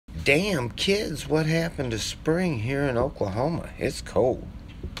Damn, kids, what happened to spring here in Oklahoma? It's cold.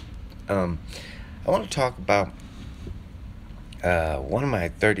 I want to talk about one of my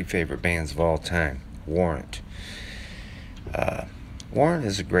 30 favorite bands of all time, Warrant. Uh, Warrant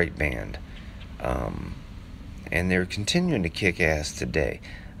is a great band, and they're continuing to kick ass today.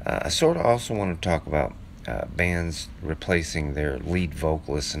 I sort of also want to talk about bands replacing their lead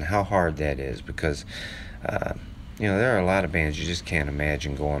vocalists and how hard that is because uh, there are a lot of bands you just can't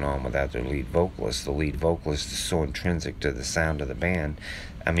imagine going on without their lead vocalist. The lead vocalist is so intrinsic to the sound of the band.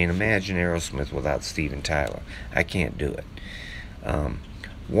 I mean, imagine Aerosmith without Steven Tyler. I can't do it.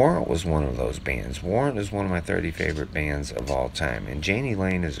 Warrant was one of those bands. Warrant is one of my 30 favorite bands of all time. And Jani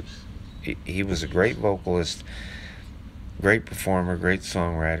Lane he was a great vocalist, great performer, great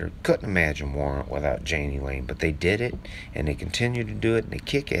songwriter. Couldn't imagine Warrant without Jani Lane, but they did it, and they continue to do it, and they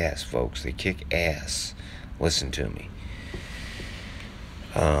kick ass, folks. They kick ass. Listen to me.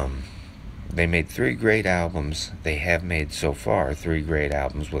 They made 3 great albums. They have made so far 3 great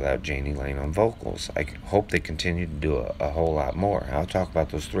albums without Jani Lane on vocals. I hope they continue to do a whole lot more. I'll talk about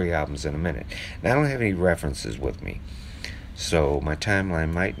those 3 albums in a minute. Now, I don't have any references with me, so my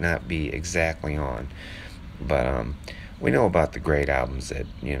timeline might not be exactly on. But we know about the great albums that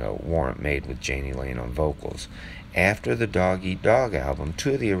Warrant made with Jani Lane on vocals. After the Dog Eat Dog album,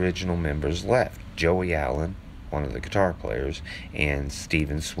 2 of the original members left: Joey Allen, one of the guitar players, and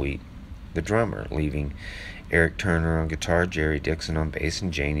Stephen Sweet, the drummer, leaving Eric Turner on guitar, Jerry Dixon on bass,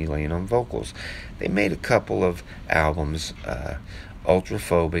 and Jani Lane on vocals. They made a couple of albums,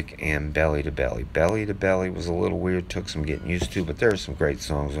 Ultraphobic and Belly to Belly. Belly to Belly was a little weird, took some getting used to, but there are some great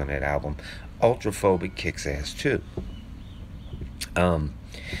songs on that album. Ultraphobic kicks ass too.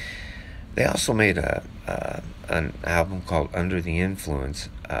 They also made an album called Under the Influence,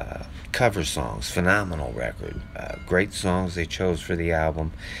 cover songs, phenomenal record, great songs they chose for the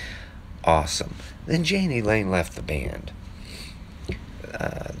album, awesome. Then Jani Lane left the band.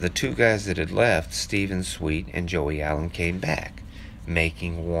 The 2 guys that had left, Stephen Sweet and Joey Allen, came back,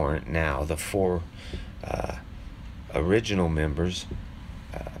 making Warrant now the 4 original members,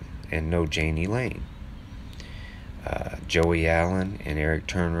 and no Jani Lane. Joey Allen and Eric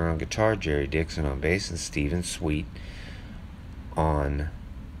Turner on guitar, Jerry Dixon on bass, and Stephen Sweet on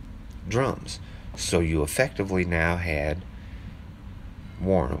drums. So you effectively now had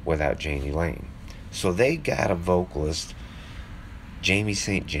Warrant without Jani Lane. So they got a vocalist, Jamie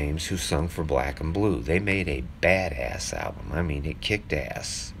St. James, who sung for Black and Blue. They made a badass album. I mean, it kicked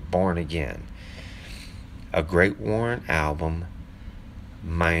ass. Born Again. A great Warrant album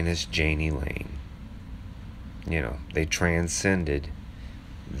minus Jani Lane. They transcended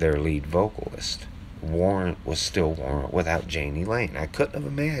their lead vocalist. Warrant was still Warrant without Jani Lane. I couldn't have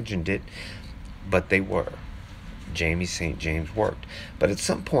imagined it, but they were. Jamie St. James worked. But at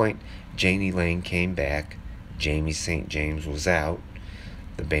some point, Jani Lane came back. Jamie St. James was out.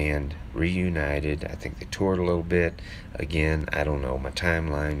 The band reunited. I think they toured a little bit. Again, I don't know. My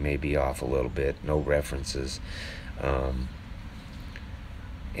timeline may be off a little bit. No references. And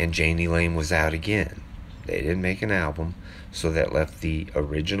Jani Lane was out again. They didn't make an album, so that left the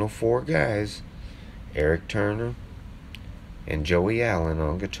original 4 guys, Eric Turner and Joey Allen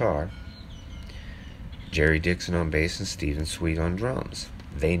on guitar, Jerry Dixon on bass, and Stephen Sweet on drums.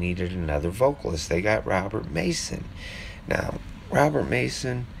 They needed another vocalist. They got Robert Mason. Now, Robert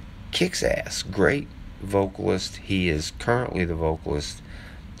Mason kicks ass. Great vocalist. He is currently the vocalist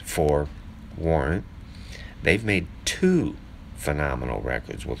for Warrant. They've made 2 phenomenal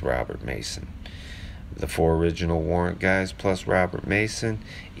records with Robert Mason. The 4 original Warrant guys plus Robert Mason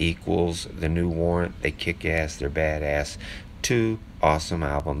equals the new Warrant. They kick ass, they're badass. 2 awesome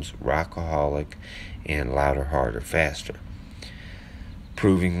albums, Rockaholic and Louder, Harder, Faster.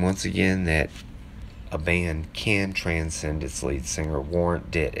 Proving once again that a band can transcend its lead singer.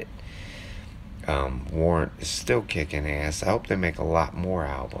 Warrant did it. Warrant is still kicking ass. I hope they make a lot more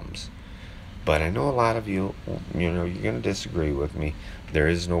albums. But I know a lot of you, you're going to disagree with me. There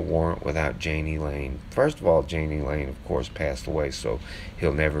is no Warrant without Jani Lane. First of all, Jani Lane, of course, passed away, so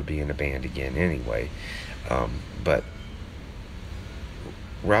he'll never be in a band again anyway. But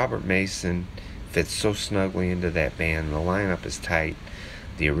Robert Mason fits so snugly into that band. The lineup is tight.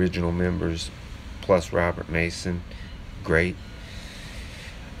 The original members plus Robert Mason, great.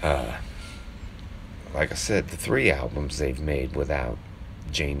 Like I said, the 3 albums they've made without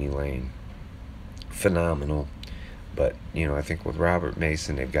Jani Lane, phenomenal. But I think with Robert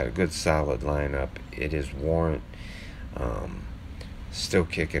Mason, they've got a good solid lineup. It is Warrant, still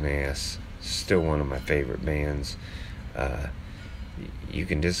kicking ass, still one of my favorite bands. You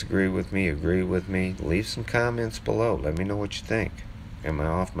can disagree with me, agree with me, leave some comments below. Let me know what you think. Am I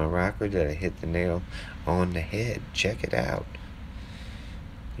off my rocker? Did I hit the nail on the head? Check it out.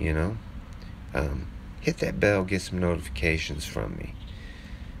 You know? Hit that bell, get some notifications from me.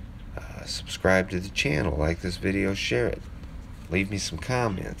 Subscribe to the channel, like this video, share it. Leave me some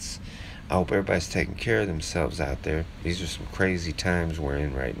comments. I hope everybody's taking care of themselves out there. These are some crazy times we're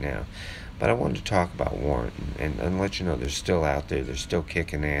in right now. But I wanted to talk about Warrant and let you know they're still out there. They're still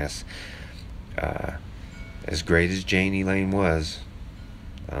kicking ass. As great as Jani Lane was,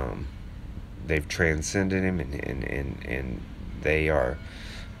 they've transcended him, and they are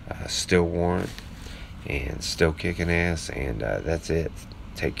still Warrant and still kicking ass. And that's it.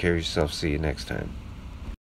 Take care of yourself. See you next time.